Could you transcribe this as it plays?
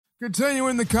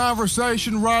Continuing the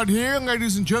conversation right here,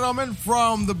 ladies and gentlemen,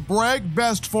 from the break,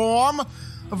 best form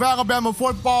of Alabama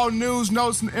football news,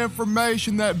 notes, and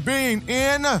information that being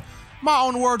in my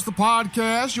own words, the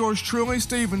podcast, yours truly,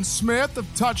 Stephen Smith of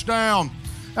Touchdown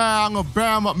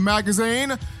Alabama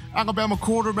Magazine. Alabama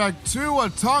quarterback Tua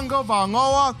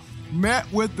Tagovailoa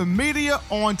met with the media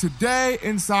on today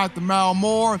inside the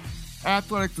Malmore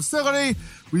Athletic Facility.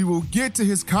 We will get to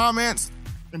his comments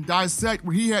and dissect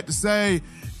what he had to say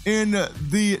in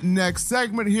the next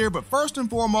segment here. But first and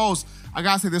foremost, I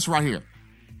gotta say this right here.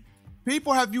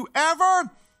 People, have you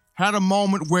ever had a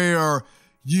moment where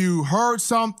you heard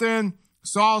something,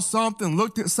 saw something,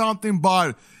 looked at something,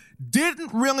 but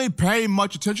didn't really pay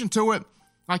much attention to it?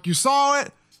 Like you saw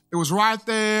it, it was right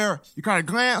there, you kind of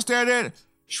glanced at it,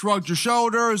 shrugged your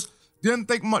shoulders, didn't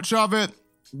think much of it,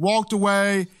 walked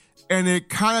away, and it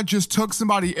kind of just took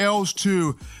somebody else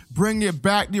to bring it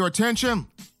back to your attention.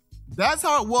 That's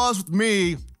how it was with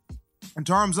me in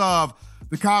terms of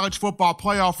the college football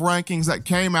playoff rankings that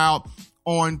came out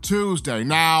on Tuesday.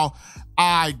 Now,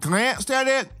 I glanced at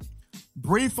it,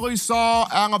 briefly saw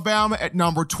Alabama at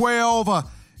number 12,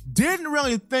 didn't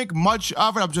really think much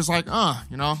of it. I'm just like,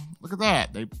 look at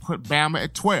that. They put Bama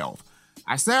at 12.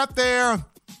 I sat there,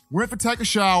 went to take a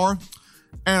shower,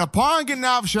 and upon getting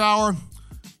out of the shower, a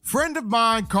friend of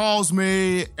mine calls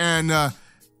me, and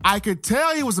I could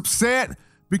tell he was upset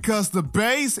because the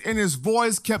bass in his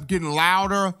voice kept getting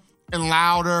louder and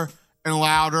louder and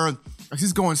louder. And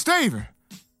he's going, Steven,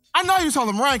 I know you saw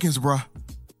them rankings, bro.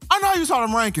 I know you saw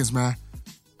them rankings, man.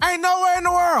 Ain't no way in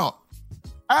the world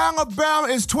Alabama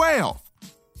is 12.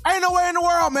 Ain't no way in the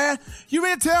world, man. You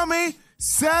mean to tell me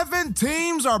 7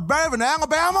 teams are better than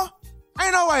Alabama?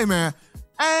 Ain't no way, man.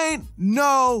 Ain't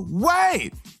no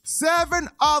way. 7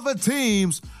 other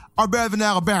teams are better than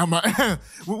Alabama.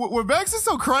 What makes it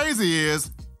so crazy is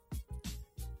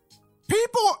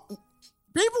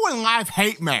people in life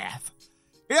hate math.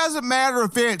 It doesn't matter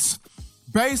if it's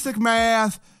basic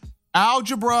math,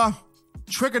 algebra,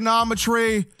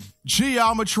 trigonometry,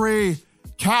 geometry,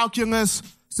 calculus,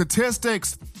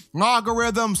 statistics,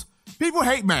 logarithms. People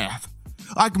hate math.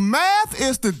 Like, math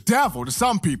is the devil to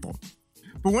some people.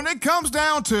 But when it comes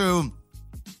down to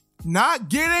not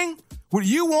getting what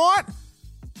you want,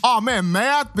 oh man,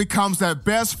 math becomes that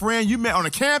best friend you met on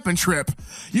a camping trip.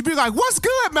 You'd be like, what's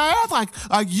good, math? Like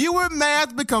you and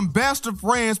math become best of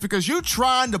friends because you're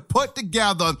trying to put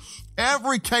together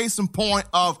every case in point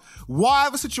of why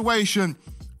the situation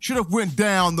should have went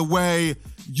down the way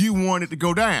you want it to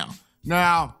go down.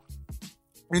 Now,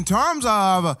 in terms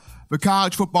of the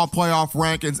college football playoff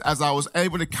rankings, as I was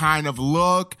able to kind of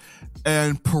look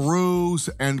and peruse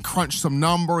and crunch some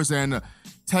numbers and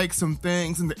take some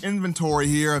things into inventory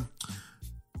here,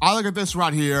 I look at this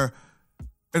right here,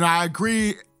 and I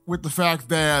agree with the fact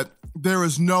that there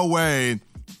is no way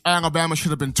Alabama should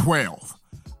have been 12.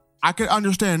 I could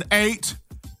understand 8,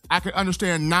 I could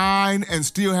understand 9 and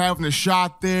still having a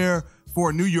shot there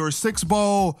for a New Year's Six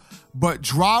Bowl, but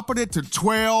dropping it to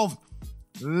 12,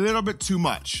 a little bit too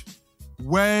much.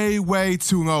 Way, way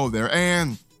too low there.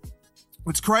 And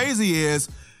what's crazy is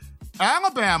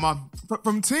Alabama,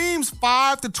 from teams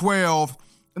 5 to 12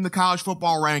 in the college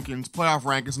football rankings, playoff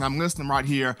rankings, and I'm listing them right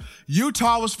here,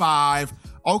 Utah was 5,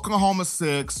 Oklahoma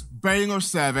 6, Baylor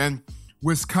 7,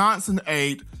 Wisconsin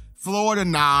 8, Florida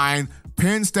 9,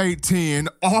 Penn State 10,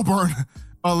 Auburn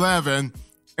 11,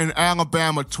 and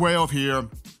Alabama 12 here.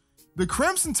 The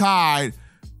Crimson Tide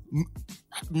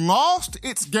lost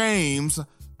its games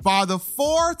by the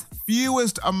 4th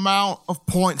fewest amount of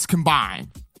points combined,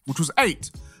 which was 8.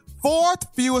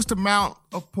 4th fewest amount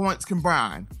of points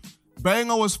combined.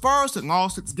 Baylor was first and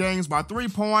lost its games by 3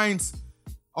 points.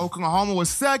 Oklahoma was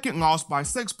second, lost by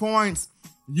 6 points.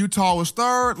 Utah was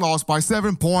third, lost by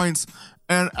 7 points.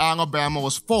 And Alabama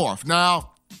was fourth.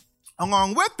 Now,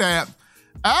 along with that,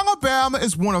 Alabama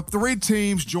is one of 3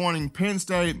 teams joining Penn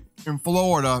State and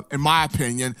Florida, in my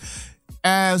opinion,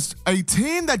 as a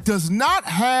team that does not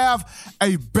have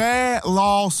a bad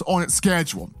loss on its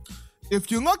schedule. If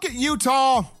you look at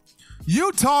Utah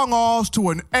lost to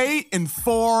an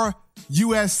 8-4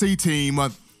 USC team,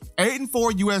 8-4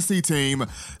 USC team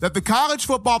that the College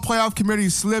Football Playoff Committee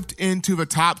slipped into the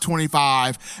top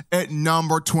 25 at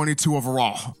number 22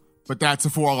 overall. But that's a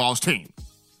 4-loss team.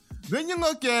 Then you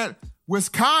look at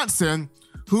Wisconsin,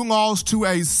 who lost to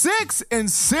a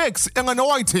 6-6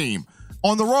 Illinois team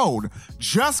on the road,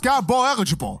 just got bowl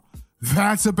eligible.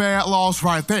 That's a bad loss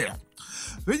right there.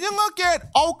 Then you look at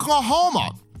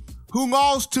Oklahoma, who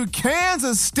lost to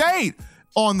Kansas State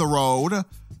on the road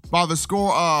by the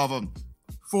score of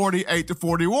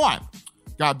 48-41.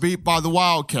 Got beat by the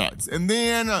Wildcats. And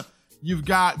then you've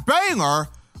got Baylor,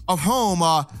 of whom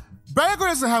Baylor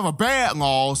doesn't have a bad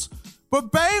loss,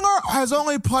 but Baylor has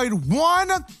only played one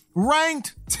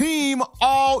ranked team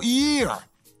all year,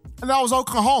 and that was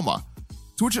Oklahoma,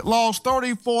 to which it lost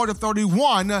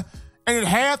 34-31, and it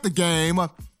had the game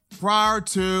prior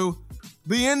to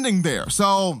the ending there.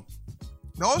 So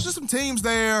those are some teams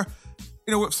there,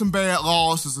 with some bad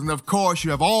losses. And of course,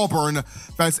 you have Auburn,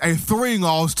 that's a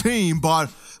 3-loss team, but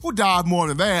we'll dive more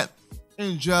into that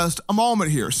in just a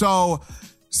moment here. So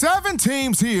 7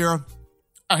 teams here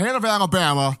ahead of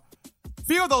Alabama.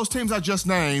 Few of those teams I just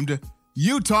named,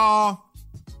 Utah,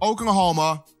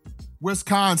 Oklahoma,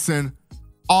 Wisconsin,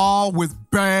 all with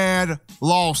bad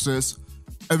losses.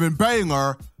 And then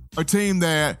Baylor, a team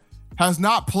that has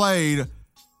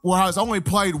only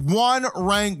played one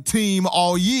ranked team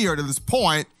all year to this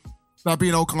point, that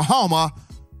being Oklahoma,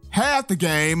 had the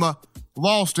game,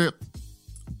 lost it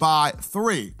by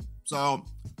 3. So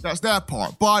that's that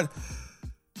part. But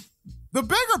the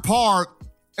bigger part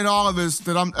in all of this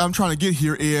that I'm trying to get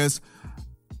here is,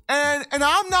 and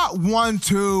I'm not one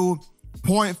to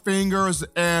point fingers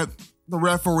at the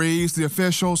referees, the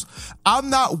officials. I'm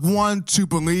not one to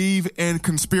believe in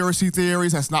conspiracy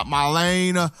theories. That's not my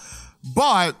lane.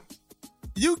 But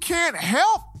you can't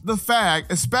help the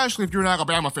fact, especially if you're an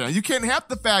Alabama fan, you can't help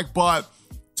the fact but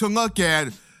to look at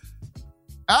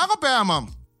Alabama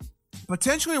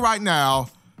potentially right now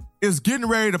is getting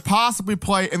ready to possibly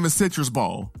play in the Citrus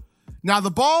Bowl. Now,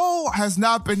 the bowl has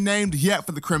not been named yet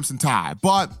for the Crimson Tide,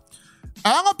 but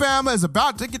Alabama is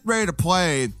about to get ready to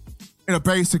play in a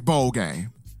basic bowl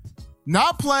game.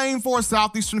 Not playing for a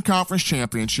Southeastern Conference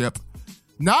championship,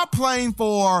 not playing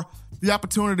for the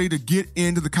opportunity to get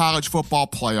into the college football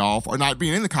playoff, or not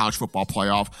being in the college football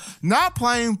playoff, not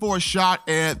playing for a shot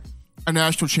at a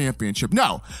national championship.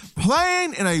 No,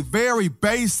 playing in a very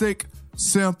basic,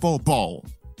 simple bowl.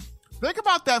 Think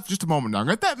about that for just a moment now.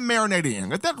 Let that marinate in.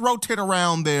 Let that rotate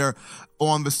around there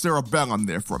on the cerebellum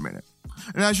there for a minute.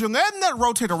 And as you're letting that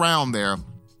rotate around there,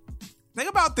 think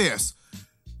about this.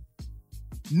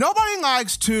 Nobody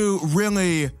likes to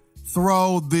really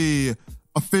throw the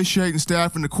officiating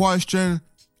staff into question.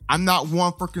 I'm not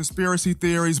one for conspiracy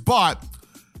theories, but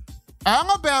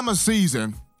Alabama's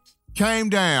season came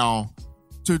down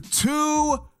to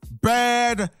 2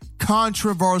 bad,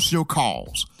 controversial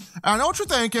calls. And I know what you're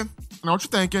thinking.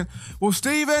 Well,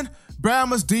 Steven,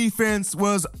 Bama's defense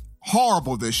was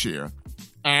horrible this year.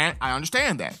 And I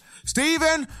understand that.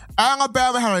 Steven,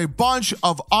 Alabama had a bunch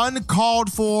of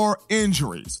uncalled for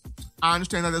injuries. I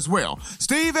understand that as well.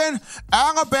 Steven,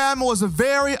 Alabama was a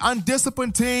very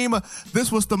undisciplined team.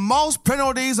 This was the most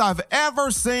penalties I've ever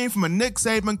seen from a Nick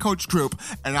Saban coach group.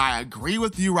 And I agree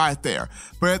with you right there.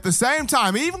 But at the same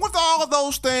time, even with all of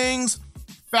those things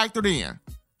factored in,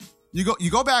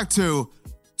 you go back to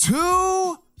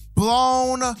 2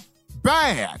 blown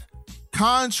bad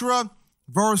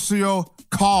controversial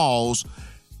calls.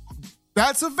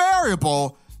 That's a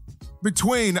variable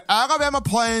between Alabama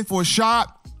playing for a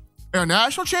shot at a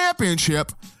national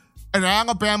championship and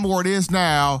Alabama, where it is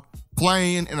now,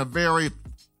 playing in a very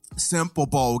simple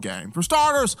bowl game. For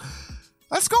starters,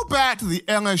 let's go back to the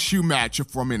LSU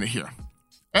matchup for a minute here.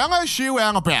 LSU,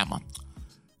 Alabama.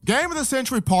 Game of the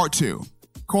Century Part 2.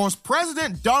 Of course,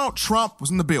 President Donald Trump was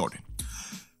in the building.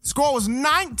 The score was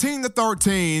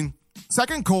 19-13,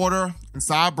 second quarter,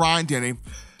 inside Bryant-Denny.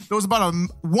 There was about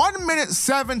 1 minute,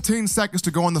 17 seconds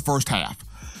to go in the first half.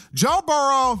 Joe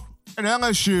Burrow and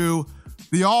LSU,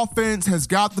 the offense has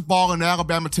got the ball in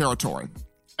Alabama territory,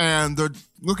 and they're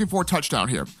looking for a touchdown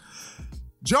here.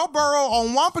 Joe Burrow,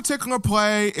 on one particular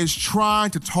play, is trying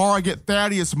to target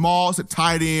Thaddeus Moss at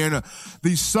tight end,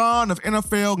 the son of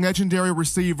NFL legendary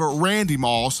receiver Randy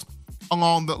Moss,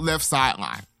 along the left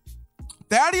sideline.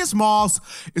 Thaddeus Moss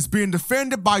is being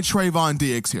defended by Trayvon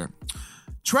Diggs here.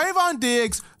 Trayvon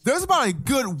Diggs, there's about a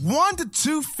good 1 to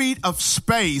 2 feet of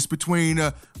space between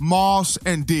Moss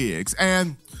and Diggs.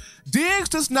 And Diggs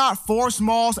does not force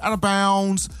Moss out of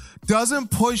bounds, doesn't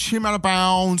push him out of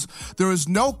bounds. There is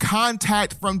no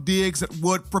contact from Diggs that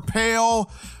would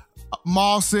propel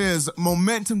Moss's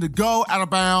momentum to go out of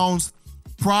bounds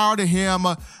prior to him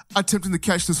attempting to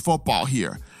catch this football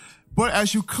here. But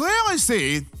as you clearly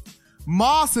see,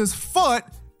 Moss's foot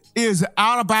is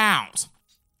out of bounds.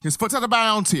 His foot's out of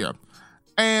bounds here.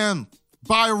 And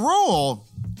by rule,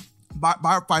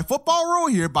 by football rule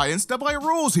here, by NCAA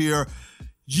rules here,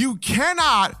 you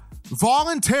cannot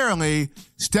voluntarily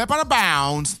step out of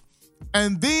bounds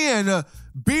and then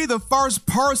be the first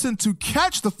person to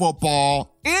catch the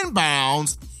football in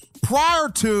bounds prior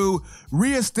to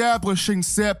reestablishing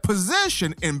said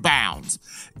position in bounds.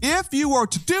 If you were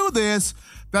to do this,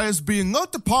 that is being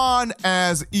looked upon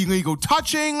as illegal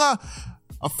touching.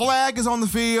 A flag is on the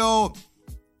field.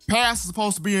 Pass is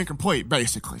supposed to be incomplete,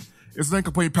 basically. It's an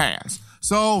incomplete pass.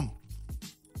 So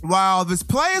while this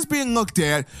play is being looked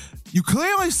at, you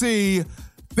clearly see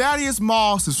Thaddeus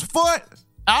Moss's foot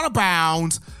out of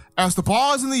bounds as the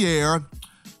ball is in the air.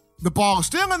 The ball is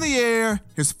still in the air,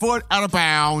 his foot out of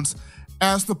bounds.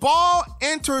 As the ball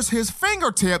enters his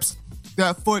fingertips,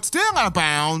 that foot still out of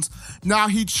bounds. Now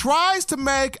he tries to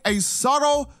make a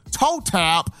subtle toe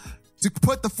tap to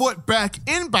put the foot back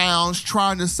in bounds,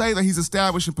 trying to say that he's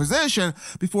establishing position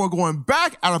before going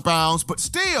back out of bounds, but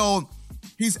still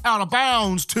he's out of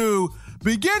bounds to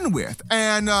begin with.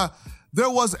 And there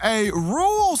was a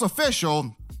rules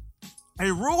official,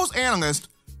 a rules analyst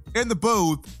in the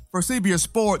booth for CBS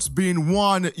Sports, being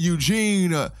one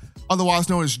Eugene, otherwise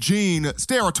known as Gene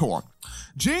Steratore.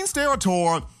 Gene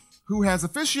Steratore, who has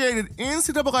officiated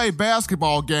NCAA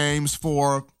basketball games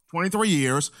for 23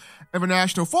 years and the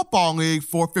National Football League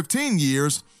for 15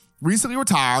 years, recently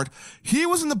retired. He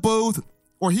was in the booth,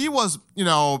 or he was,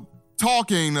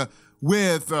 talking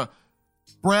with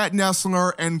Brad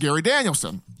Nessler and Gary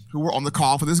Danielson, who were on the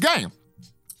call for this game.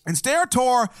 And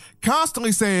Steratore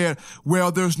constantly said,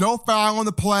 well, there's no foul on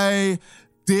the play.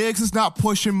 Diggs is not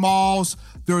pushing Moss.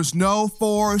 There's no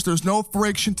force. There's no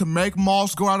friction to make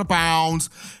Moss go out of bounds.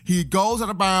 He goes out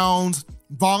of bounds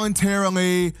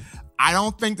voluntarily. I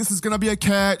don't think this is going to be a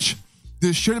catch.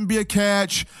 This shouldn't be a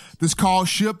catch. This call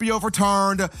should be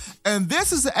overturned. And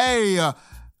this is a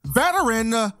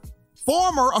veteran,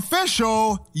 former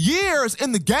official, years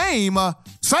in the game,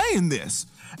 saying this.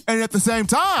 And at the same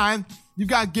time, you've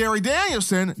got Gary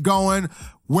Danielson going,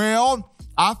 well,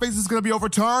 I think this is going to be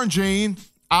overturned, Gene.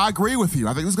 I agree with you.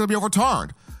 I think this is going to be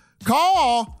overturned.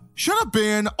 Call should have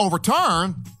been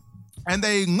overturned, and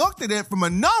they looked at it from a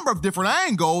number of different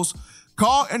angles.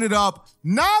 Call ended up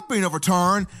not being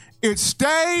overturned. It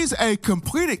stays a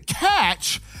completed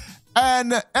catch,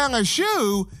 and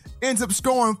LSU ends up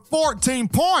scoring 14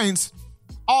 points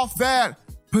off that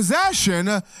possession,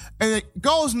 and it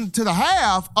goes into the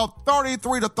half up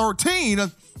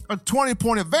 33-13, a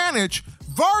 20-point advantage,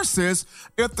 versus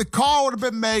if the call would have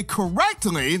been made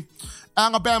correctly,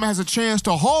 Alabama has a chance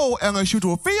to hold LSU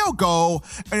to a field goal,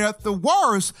 and at the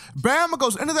worst, Bama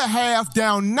goes into the half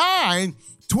down 9,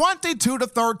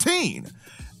 22-13.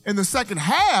 In the second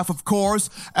half, of course,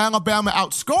 Alabama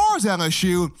outscores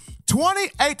LSU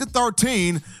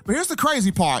 28-13, but here's the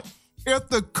crazy part. If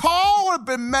the call would have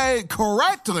been made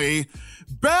correctly,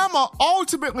 Bama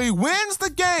ultimately wins the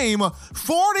game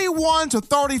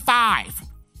 41-35.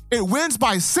 It wins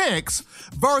by 6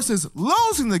 versus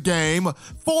losing the game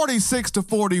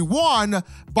 46-41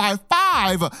 by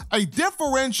 5, a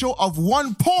differential of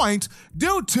 1 point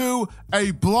due to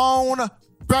a blown,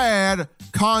 bad,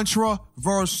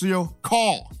 controversial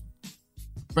call.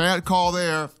 Bad call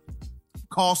there,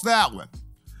 cost that one.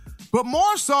 But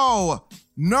more so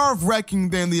nerve-wracking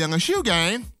than the LSU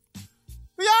game,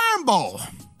 the Iron Bowl,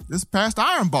 this past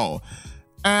Iron Bowl.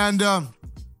 And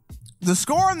the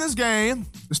score in this game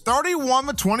is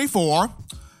 31-24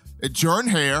 at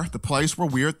Jordan-Hare, the place where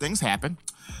weird things happen.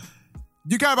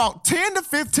 You got about 10 to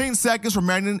 15 seconds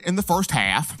remaining in the first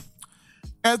half.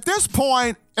 At this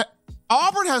point,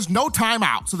 Auburn has no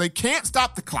timeout, so they can't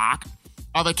stop the clock.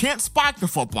 They can't spike the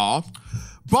football.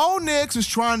 Bo Nix is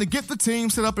trying to get the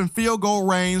team set up in field goal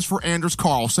range for Anders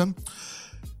Carlson.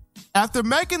 After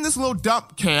making this little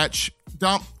dump catch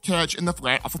in the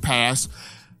flat off a pass,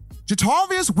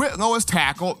 Jatavius Whitlow is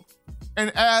tackled,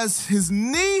 and as his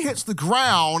knee hits the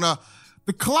ground,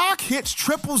 the clock hits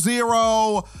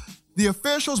 000. The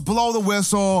officials blow the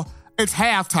whistle. It's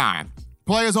halftime.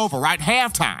 Play is over, right?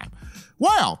 Halftime.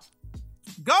 Well,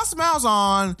 Gus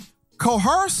Malzahn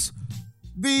coerced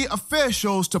the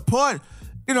officials to put,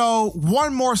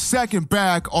 1 more second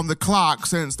back on the clock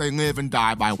since they live and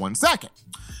die by 1 second.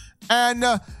 And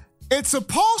it's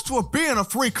supposed to have been a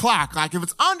free clock. Like, if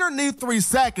it's underneath 3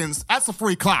 seconds, that's a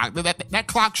free clock. That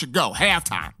clock should go,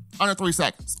 halftime, under 3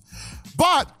 seconds.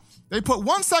 But they put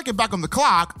 1 second back on the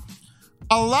clock,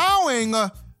 allowing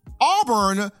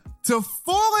Auburn to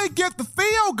fully get the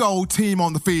field goal team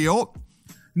on the field,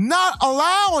 not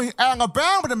allowing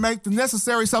Alabama to make the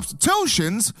necessary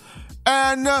substitutions,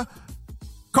 and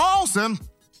Carlson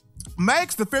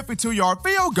makes the 52-yard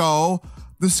field goal.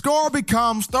 The score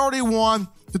becomes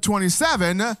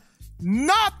 31-27.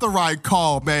 Not the right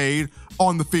call made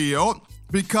on the field,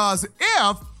 because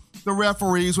if the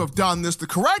referees would have done this the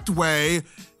correct way,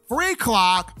 free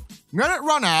clock, let it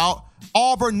run out,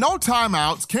 Auburn, no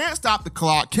timeouts, can't stop the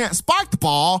clock, can't spike the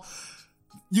ball.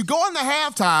 You go into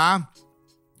halftime,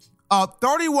 up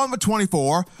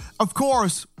 31-24. Of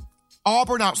course,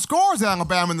 Auburn outscores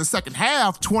Alabama in the second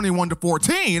half,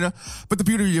 21-14. But the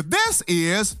beauty of this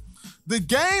is the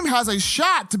game has a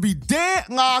shot to be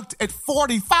deadlocked at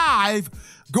 45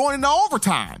 going into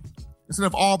overtime. Instead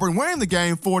of Auburn winning the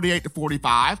game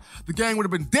 48-45, the game would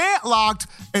have been deadlocked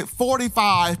at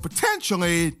 45,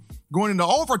 potentially going into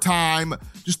overtime.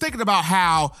 Just thinking about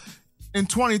how in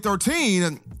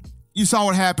 2013, you saw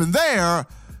what happened there.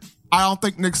 I don't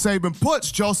think Nick Saban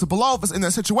puts Joseph Belovus in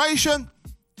that situation.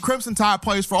 Crimson Tide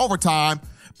plays for overtime.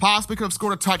 Possibly could have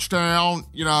scored a touchdown.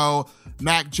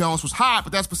 Mac Jones was hot,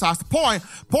 but that's besides the point.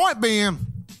 Point being,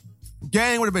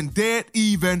 game would have been dead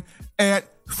even at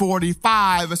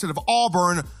 45 instead of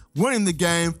Auburn winning the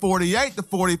game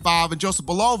 48-45 and Joseph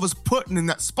Belovus putting in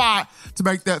that spot to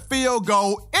make that field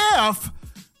goal if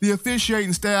the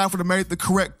officiating staff would have made the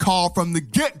correct call from the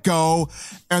get-go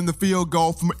and the field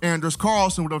goal from Anders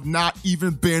Carlson would have not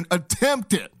even been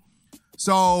attempted.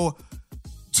 So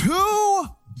 2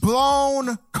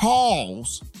 blown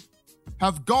calls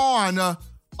have gone a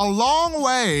long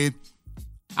way.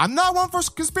 I'm not one for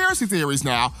conspiracy theories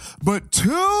now, but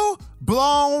 2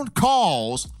 blown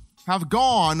calls have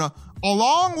gone a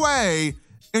long way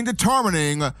in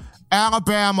determining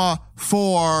Alabama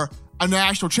for a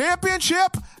national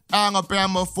championship,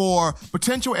 Alabama for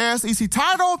potential SEC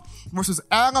title, versus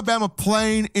Alabama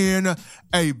playing in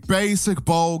a basic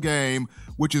bowl game,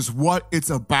 which is what it's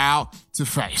about to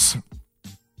face.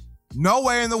 No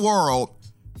way in the world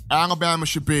Alabama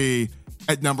should be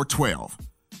at number 12.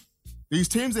 These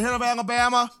teams ahead of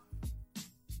Alabama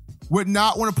would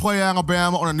not want to play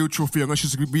Alabama on a neutral field. Let's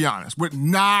just be honest. Would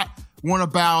not want to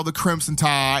battle the Crimson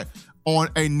Tide on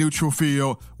a neutral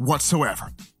field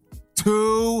whatsoever.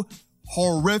 2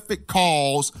 horrific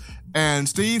calls, and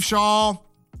Steve Shaw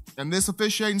and this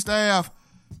officiating staff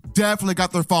definitely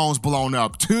got their phones blown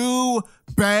up. 2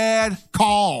 bad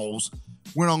calls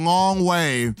went a long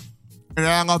way in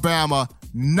Alabama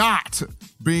not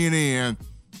being in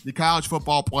the college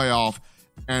football playoff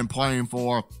and playing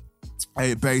for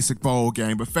a basic bowl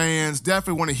game. But fans,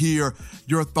 definitely want to hear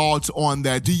your thoughts on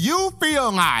that. Do you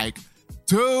feel like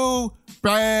 2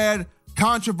 bad,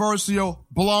 controversial,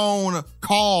 blown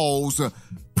calls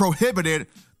prohibited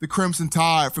the Crimson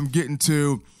Tide from getting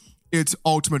to its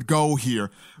ultimate goal here?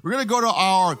 We're going to go to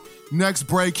our next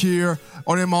break here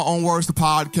on In My Own Words, the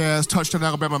podcast, Touchdown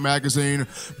Alabama Magazine.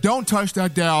 Don't touch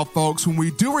that dial, folks. When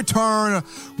we do return,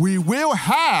 we will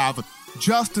have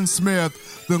Justin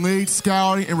Smith, the lead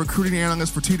scouting and recruiting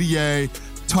analyst for TDA,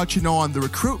 touching on the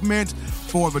recruitment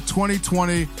for the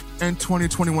 2020 and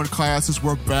 2021 classes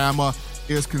where Bama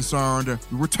is concerned.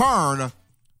 We return to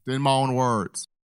In My Own Words.